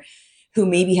listening here who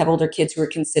maybe have older kids who are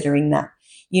considering that,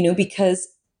 because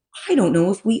I don't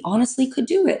know if we honestly could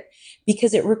do it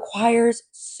because it requires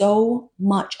so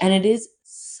much and it is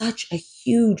such a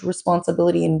huge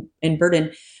responsibility and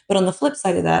burden. But on the flip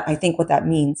side of that, I think what that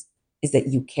means is that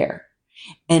you care.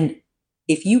 And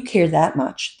if you care that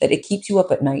much that it keeps you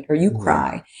up at night or you Yeah.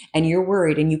 cry and you're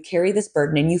worried and you carry this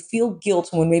burden and you feel guilt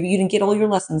when maybe you didn't get all your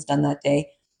lessons done that day,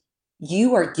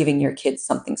 you are giving your kids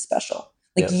something special.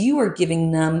 Like Yeah. you are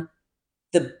giving them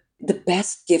the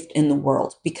best gift in the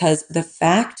world, because the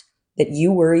fact that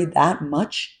you worry that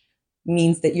much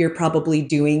means that you're probably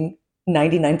doing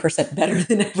 99% better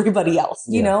than everybody else,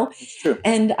 Yeah. It's true.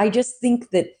 And I just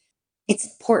think that it's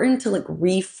important to like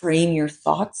reframe your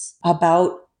thoughts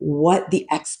about what the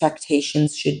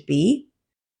expectations should be.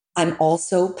 I'm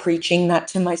also preaching that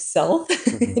to myself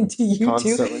Hmm. and to you too,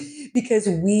 Constantly. because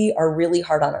we are really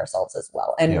hard on ourselves as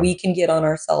well. And Yeah. we can get on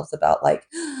ourselves about like,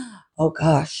 oh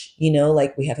gosh,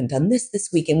 like we haven't done this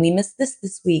week and we missed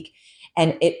this week.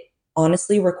 And it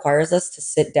honestly requires us to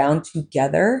sit down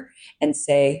together and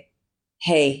say,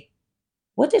 hey,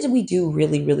 what did we do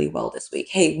really, really well this week?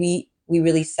 Hey, we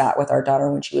really sat with our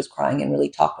daughter when she was crying and really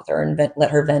talked with her and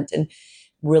let her vent and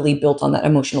really built on that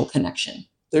emotional connection.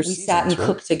 There's We sat seasons, and right?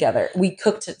 cooked together. We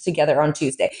cooked together on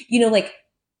Tuesday. Like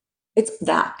it's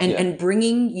that, and Yeah.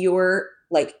 bringing your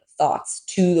like thoughts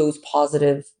to those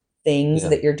positive things Yeah.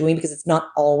 that you're doing, because it's not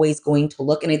always going to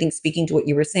look. And I think speaking to what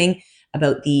you were saying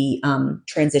about the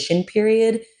transition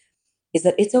period, is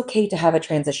that it's okay to have a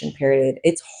transition period.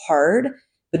 It's hard,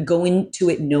 but go into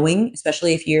it knowing,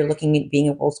 especially if you're looking at being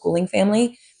a world schooling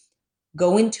family,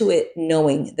 go into it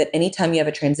knowing that anytime you have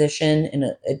a transition in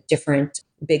a different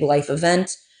big life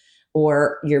event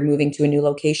or you're moving to a new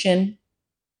location,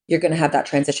 you're going to have that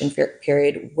transition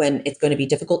period when it's going to be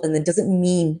difficult. And that doesn't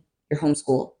mean your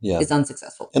homeschool Yeah. is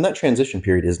unsuccessful. And that transition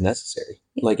period is necessary.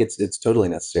 Yeah. Like it's totally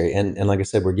necessary. And like I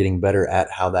said, we're getting better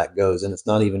at how that goes. And it's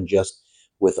not even just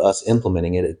with us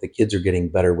implementing it. The kids are getting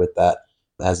better with that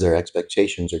as their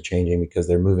expectations are changing because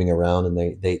they're moving around and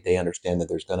they understand that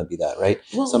there's going to be that, right?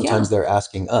 Well, yeah. Sometimes they're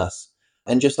asking us.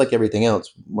 And just like everything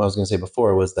else, what I was going to say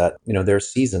before was that, there are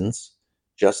seasons,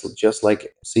 just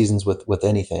like seasons with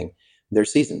anything.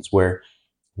 There's seasons where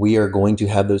we are going to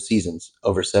have those seasons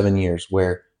over 7 years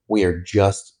where we are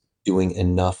just doing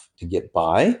enough to get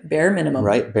by, Bare minimum.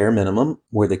 right? Bare minimum,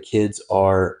 where the kids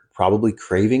are probably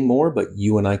craving more, but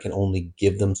you and I can only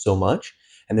give them so much.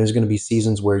 And there's going to be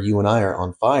seasons where you and I are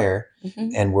on fire,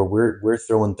 and where we're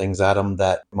throwing things at them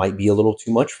that might be a little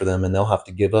too much for them, and they'll have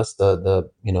to give us the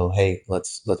hey,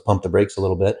 let's pump the brakes a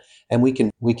little bit, and we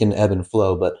can ebb and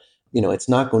flow. But it's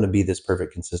not going to be this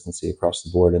perfect consistency across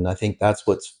the board. And I think that's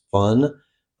what's fun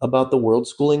about the world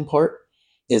schooling part,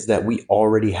 is that we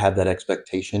already have that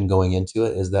expectation going into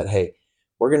it, is that, hey,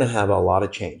 we're going to have a lot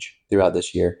of change throughout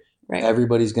this year. Right.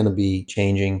 Everybody's going to be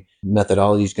changing,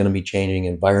 methodology is going to be changing,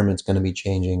 environment's going to be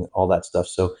changing, all that stuff.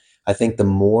 So I think the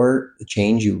more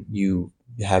change you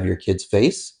have your kids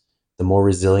face, the more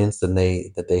resilience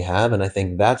that they have. And I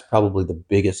think that's probably the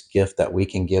biggest gift that we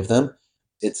can give them.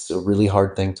 It's a really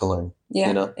hard thing to learn.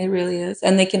 Yeah, it really is.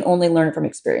 And they can only learn it from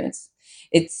experience.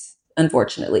 It's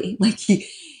unfortunately like,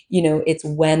 it's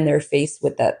when they're faced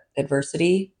with that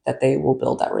adversity that they will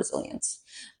build that resilience.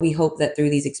 We hope that through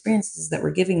these experiences that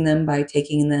we're giving them by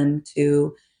taking them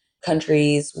to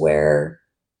countries where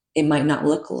it might not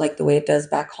look like the way it does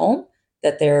back home,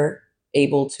 that they're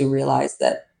able to realize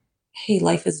that, hey,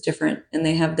 life is different, and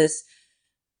they have this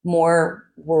more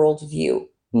world view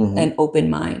and open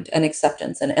mind and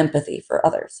acceptance and empathy for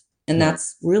others. And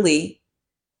that's really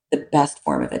the best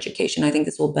form of education. I think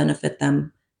this will benefit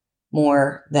them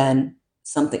more than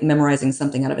memorizing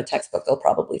something out of a textbook they'll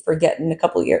probably forget in a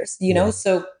couple of years,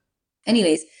 So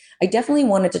anyways, I definitely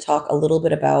wanted to talk a little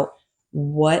bit about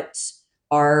what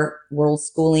our world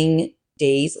schooling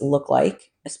days look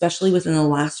like, especially within the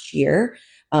last year,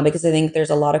 because I think there's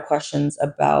a lot of questions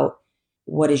about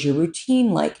what is your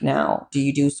routine like now? Do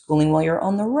you do schooling while you're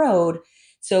on the road?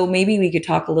 So maybe we could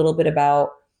talk a little bit about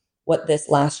what this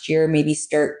last year, maybe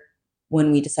start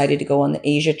when we decided to go on the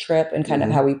Asia trip and kind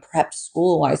of how we prepped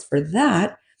school wise for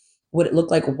that, what it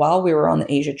looked like while we were on the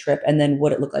Asia trip, and then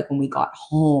what it looked like when we got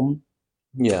home.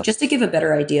 Yeah. Just to give a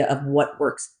better idea of what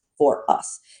works for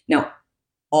us. Now,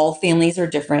 all families are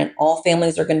different. All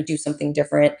families are going to do something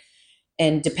different.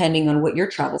 And depending on what your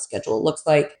travel schedule looks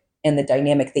like and the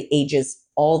dynamic, the ages,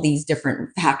 all these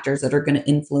different factors that are going to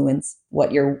influence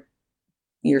what your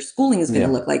schooling is going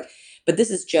to look like. But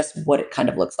this is just what it kind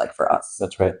of looks like for us.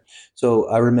 That's right. So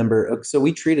I remember, so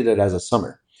we treated it as a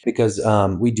summer because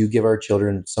we do give our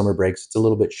children summer breaks. It's a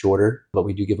little bit shorter, but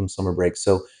we do give them summer breaks.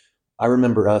 So I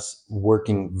remember us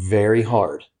working very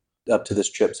hard up to this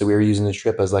trip. So we were using this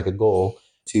trip as like a goal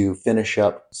to finish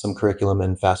up some curriculum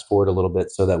and fast forward a little bit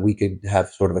so that we could have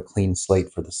sort of a clean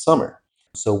slate for the summer.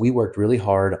 So we worked really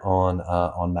hard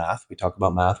on math. We talk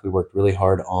about math. We worked really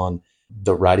hard on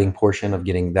the writing portion of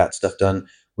getting that stuff done.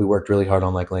 We worked really hard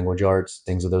on like language arts,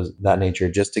 things of that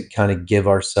nature, just to kind of give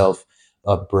ourselves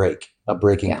a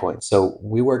breaking point. So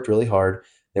we worked really hard.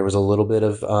 There was a little bit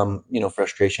of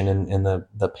frustration in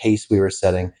the pace we were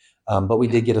setting, but we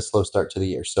did get a slow start to the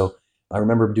year. So I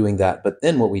remember doing that. But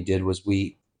then what we did was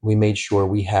we made sure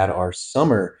we had our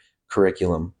summer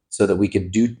curriculum so that we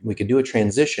could do a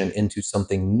transition into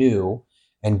something new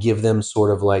and give them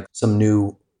sort of like some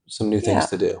new things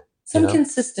to do. Some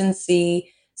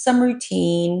consistency, some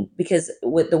routine, because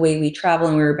with the way we travel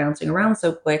and we were bouncing around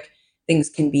so quick, things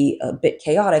can be a bit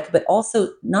chaotic, but also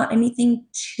not anything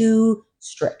too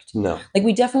strict. No. Like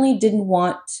we definitely didn't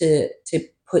want to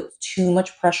put too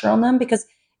much pressure on them because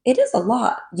it is a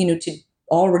lot, to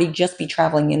already just be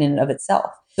traveling in and of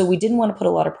itself. So we didn't want to put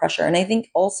a lot of pressure. And I think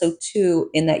also too,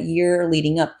 in that year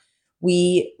leading up,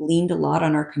 we leaned a lot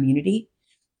on our community,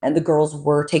 and the girls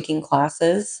were taking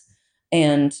classes.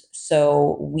 And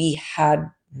so we had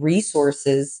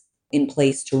resources in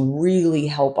place to really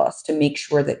help us to make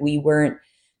sure that we weren't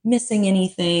missing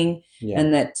anything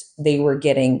and that they were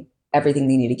getting everything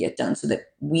they need to get done so that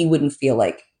we wouldn't feel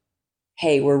like,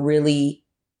 hey, we're really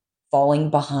falling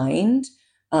behind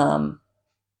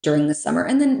during the summer.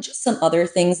 And then just some other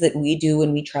things that we do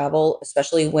when we travel,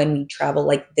 especially when we travel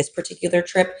like this particular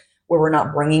trip where we're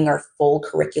not bringing our full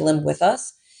curriculum with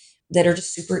us, that are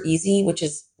just super easy, which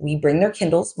is we bring their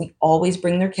Kindles. We always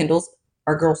bring their Kindles.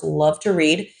 Our girls love to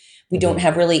read. We don't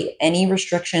have really any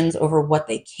restrictions over what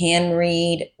they can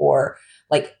read, or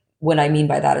like what I mean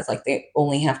by that is like they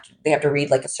have to read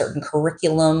like a certain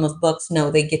curriculum of books. No,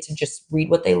 they get to just read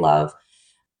what they love.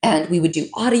 And we would do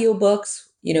audiobooks,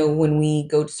 when we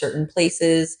go to certain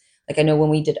places. Like I know when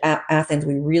we did Athens,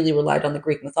 we really relied on the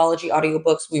Greek mythology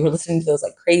audiobooks. We were listening to those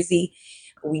like crazy.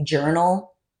 We journal.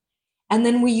 And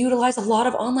then we utilize a lot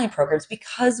of online programs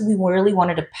because we really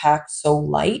wanted to pack so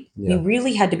light. We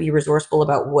really had to be resourceful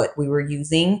about what we were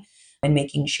using and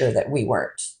making sure that we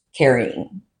weren't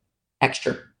carrying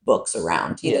extra books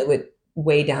around, Yeah, that would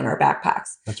weigh down our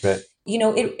backpacks. that's right.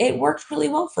 It worked really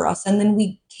well for us. And then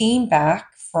we came back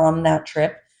from that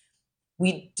trip.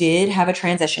 We did have a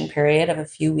transition period of a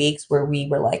few weeks where we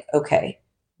were like, okay,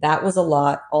 that was a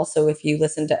lot. Also, if you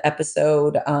listen to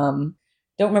episode, don't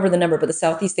remember the number, but the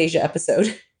Southeast Asia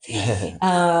episode,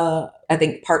 I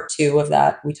think part 2 of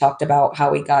that, we talked about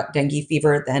how we got dengue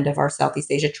fever at the end of our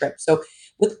Southeast Asia trip. So,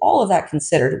 with all of that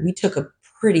considered, we took a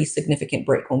pretty significant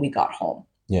break when we got home.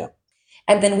 Yeah.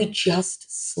 And then we just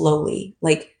slowly,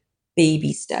 like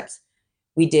baby steps,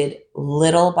 we did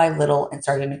little by little and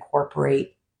started to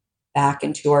incorporate back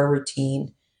into our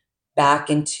routine, back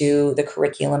into the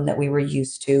curriculum that we were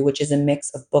used to, which is a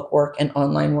mix of book work and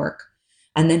online work,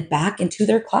 and then back into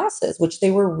their classes, which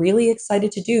they were really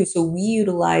excited to do. So we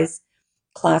utilize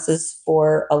classes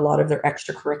for a lot of their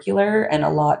extracurricular and a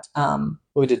lot Well,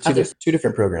 we did others. two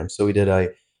different programs. So we did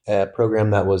a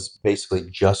program that was basically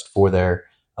just for their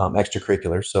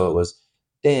extracurriculars. So it was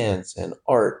dance and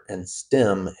art and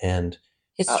STEM and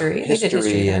History. They did history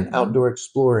history there. and outdoor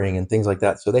exploring and things like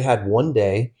that. So they had one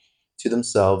day to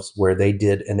themselves where they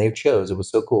did, and they chose. It was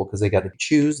so cool because they got to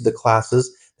choose the classes,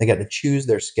 they got to choose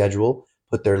their schedule,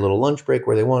 put their little lunch break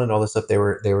where they wanted, all this stuff. They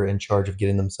were in charge of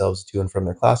getting themselves to and from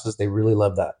their classes. They really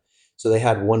loved that. So they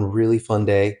had one really fun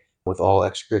day with all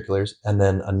extracurriculars, and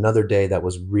then another day that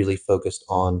was really focused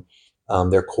on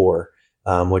their core,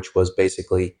 which was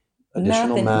basically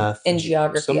additional math, and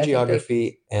geography. some I think they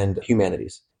geography, and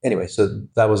humanities. Anyway, so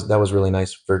that was really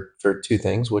nice for two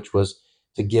things, which was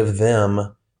to give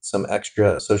them some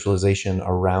extra socialization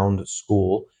around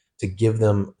school, to give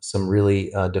them some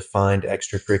really defined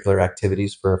extracurricular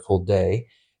activities for a full day,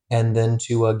 and then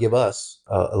to give us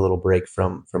a little break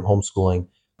from homeschooling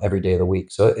every day of the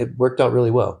week. So it worked out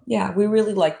really well. Yeah, we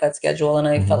really liked that schedule, and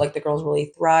I felt Hmm. like the girls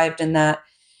really thrived in that.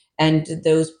 And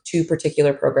those 2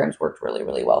 particular programs worked really,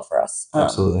 really well for us.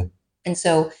 Absolutely. And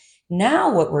so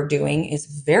now what we're doing is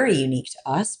very unique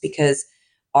to us because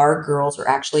our girls are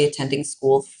actually attending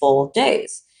school full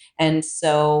days. And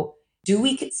so, do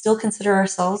we still consider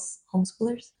ourselves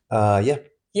homeschoolers? Yeah.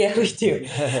 Yeah, we do.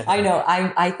 I know.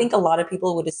 I think a lot of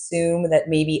people would assume that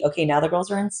maybe, okay, now the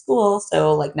girls are in school,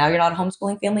 so like now you're not a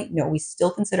homeschooling family. No, we still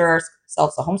consider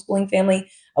ourselves a homeschooling family,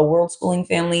 a world schooling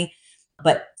family.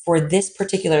 But for this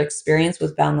particular experience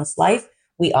with Boundless Life,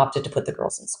 we opted to put the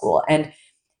girls in school. And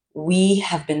we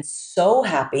have been so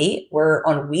happy. We're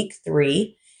on week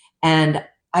 3, and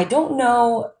I don't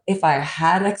know if I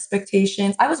had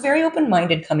expectations. I was very open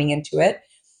minded coming into it,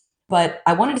 but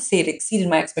I wanted to say it exceeded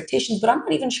my expectations, but I'm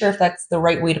not even sure if that's the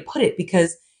right way to put it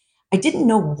because I didn't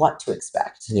know what to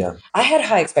expect. Yeah. I had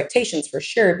high expectations for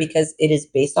sure because it is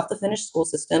based off the Finnish school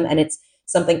system and it's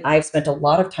something I've spent a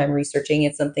lot of time researching.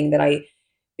 It's something that I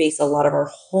base a lot of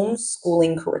our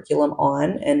homeschooling curriculum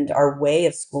on and our way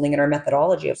of schooling and our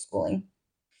methodology of schooling.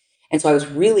 And so I was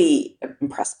really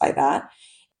impressed by that.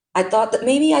 I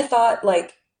thought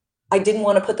like I didn't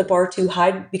want to put the bar too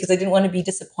high because I didn't want to be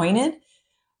disappointed,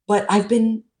 but I've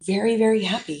been very, very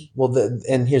happy. Well,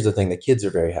 and here's the thing: the kids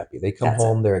are very happy. They come That's it.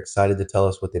 home, they're excited to tell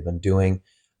us what they've been doing.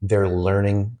 They're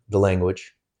learning the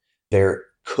language. They're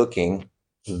cooking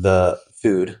the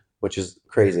food, which is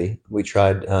crazy. We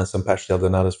tried some pastel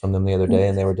donadas from them the other day,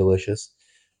 and they were delicious.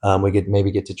 We could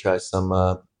maybe get to try some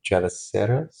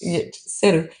travesseros. Yeah,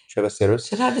 Seru.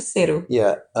 Travesseros. Travesseiro.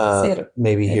 Yeah, Seru.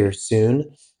 maybe here Maybe.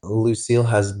 soon. Lucille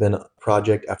has been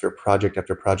project after project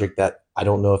after project that I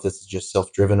don't know if this is just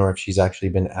self-driven or if she's actually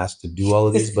been asked to do all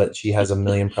of these, but she has a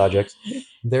million projects.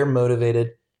 They're motivated,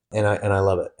 and I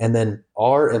love it. And then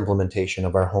our implementation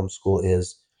of our homeschool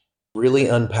is really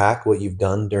unpack what you've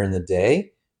done during the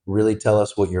day, really tell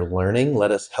us what you're learning,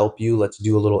 let us help you, let's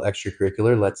do a little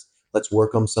extracurricular, let's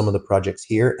work on some of the projects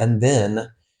here, and then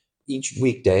each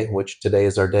weekday, which today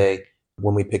is our day,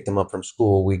 when we pick them up from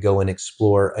school, we go and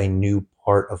explore a new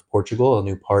part of Portugal, a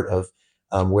new part of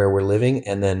where we're living,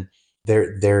 and then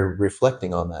they're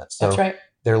reflecting on that. That's So right.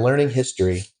 they're learning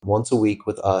history once a week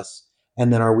with us,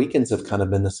 and then our weekends have kind of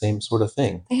been the same sort of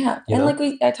thing. Yeah. You And know?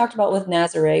 like I talked about with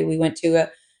Nazare, we went to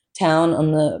a town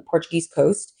on the Portuguese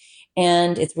coast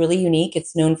and it's really unique.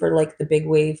 It's known for like the big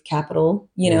wave capital.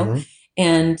 Hmm.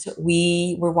 And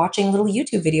we were watching little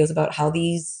YouTube videos about how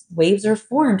these waves are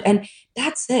formed. And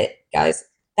that's it, guys.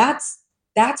 That's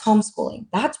homeschooling.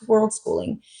 That's world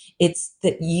schooling. It's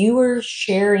that you are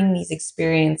sharing these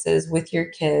experiences with your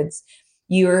kids.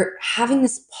 You're having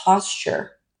this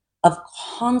posture of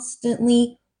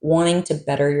constantly wanting to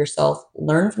better yourself,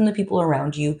 learn from the people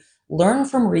around you, learn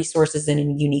from resources in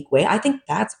a unique way. I think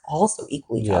that's also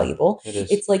equally Yeah, valuable. it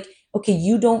is. It's like, okay,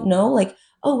 you don't know, like,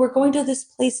 oh, we're going to this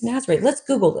place, Nazareth. Let's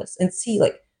Google this and see,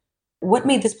 like, what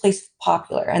made this place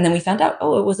popular? And then we found out,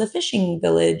 oh, it was a fishing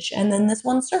village. And then this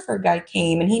one surfer guy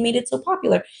came and he made it so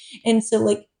popular. And so,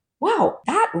 like, wow,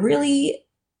 that really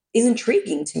is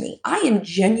intriguing to me. I am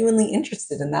genuinely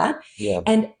interested in that. Yeah.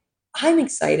 And I'm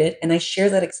excited. And I share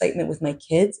that excitement with my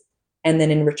kids. And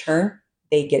then in return,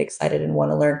 they get excited and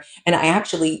want to learn. And I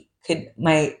actually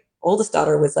my oldest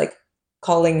daughter was like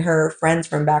calling her friends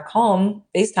from back home,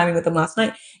 FaceTiming with them last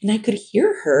night. And I could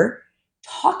hear her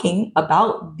talking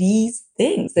about these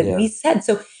things that we said.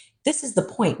 So this is the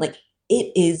point. Like,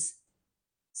 it is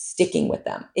sticking with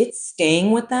them. It's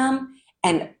staying with them.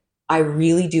 And I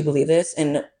really do believe this.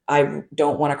 And I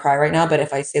don't want to cry right now, but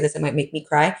if I say this, it might make me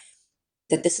cry,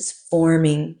 that this is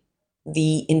forming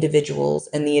the individuals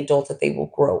and the adults that they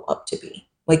will grow up to be.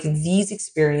 Like, these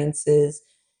experiences,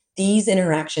 these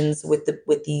interactions with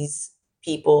these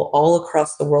people all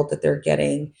across the world that they're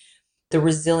getting, the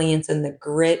resilience and the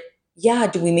grit. Yeah,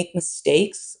 do we make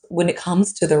mistakes when it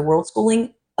comes to their world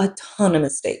schooling? A ton of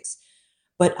mistakes.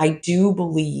 But I do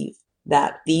believe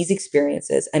that these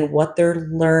experiences and what they're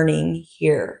learning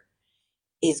here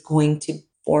is going to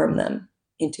form them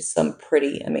into some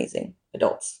pretty amazing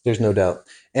adults. There's no doubt.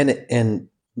 And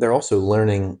they're also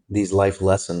learning these life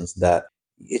lessons that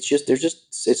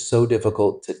it's so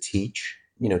difficult to teach,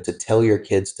 to tell your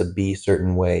kids to be a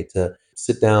certain way, to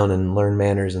sit down and learn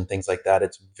manners and things like that.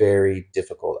 It's very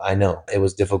difficult. I know it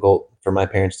was difficult for my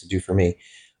parents to do for me.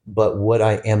 But what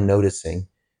I am noticing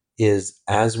is,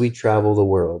 as we travel the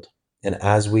world and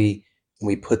as we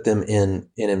put them in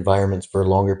environments for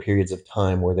longer periods of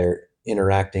time where they're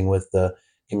interacting with the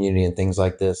community and things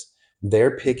like this,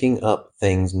 they're picking up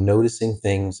things, noticing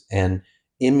things, and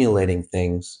emulating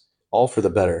things, all for the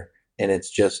better. And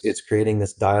it's creating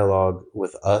this dialogue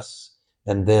with us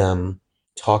and them,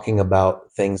 talking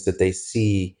about things that they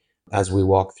see as we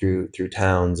walk through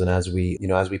towns, and as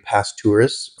we pass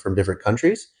tourists from different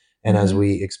countries, and as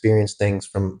we experience things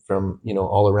from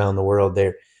all around the world.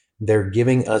 They're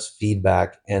giving us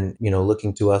feedback and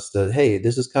looking to us to, hey,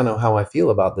 this is kind of how I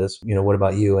feel about this, what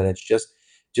about you? And it's just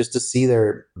to see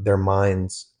their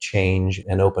minds change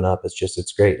and open up.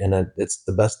 It's great. And it's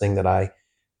the best thing that I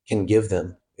can give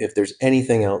them. If there's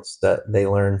anything else that they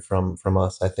learn from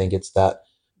us, I think it's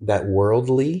that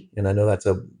worldly, and I know that's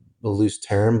a loose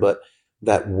term, but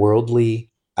that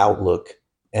worldly outlook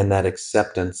and that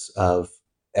acceptance of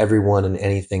everyone and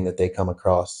anything that they come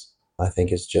across, I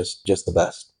think is just the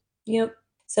best. Yep.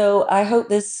 So I hope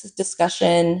this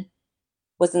discussion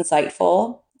was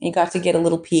insightful. You got to get a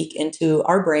little peek into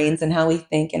our brains and how we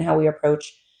think and how we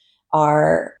approach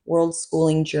our world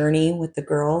schooling journey with the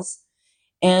girls.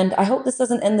 And I hope this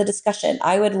doesn't end the discussion.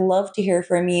 I would love to hear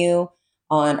from you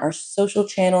on our social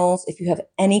channels. If you have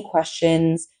any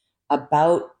questions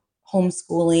about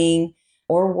homeschooling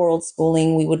or world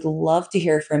schooling, we would love to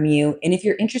hear from you. And if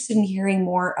you're interested in hearing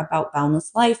more about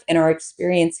Boundless Life and our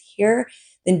experience here,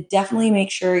 then definitely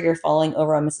make sure you're following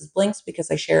over on Mrs. Blinks,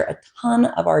 because I share a ton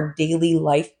of our daily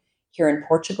life here in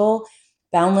Portugal.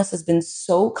 Boundless has been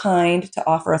so kind to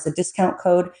offer us a discount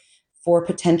code for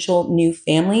potential new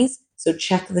families. So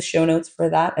check the show notes for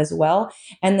that as well.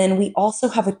 And then we also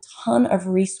have a ton of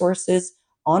resources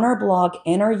on our blog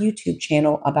and our YouTube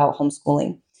channel about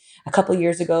homeschooling. A couple of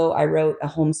years ago, I wrote a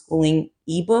homeschooling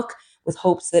ebook with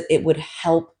hopes that it would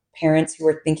help parents who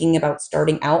are thinking about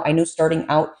starting out. I know starting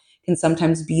out can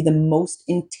sometimes be the most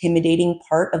intimidating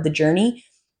part of the journey.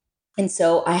 And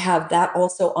so I have that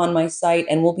also on my site,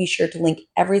 and we'll be sure to link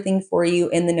everything for you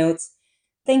in the notes.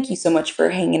 Thank you so much for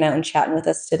hanging out and chatting with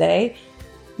us today.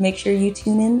 Make sure you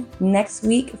tune in next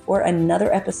week for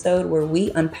another episode where we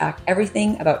unpack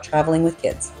everything about traveling with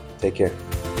kids. Take care.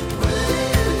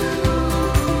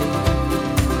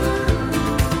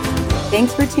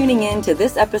 Thanks for tuning in to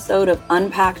this episode of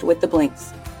Unpacked with the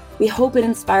Blinks. We hope it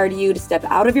inspired you to step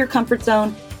out of your comfort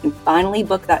zone and finally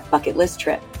book that bucket list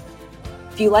trip.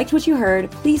 If you liked what you heard,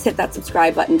 please hit that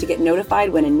subscribe button to get notified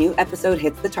when a new episode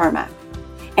hits the tarmac.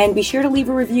 And be sure to leave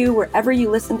a review wherever you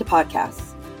listen to podcasts.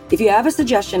 If you have a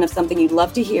suggestion of something you'd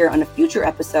love to hear on a future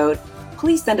episode,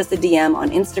 please send us a DM on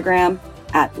Instagram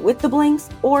 @WithTheBlinks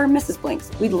or Mrs.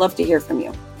 Blinks. We'd love to hear from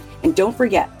you. And don't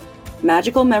forget,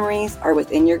 magical memories are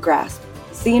within your grasp.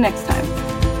 See you next time.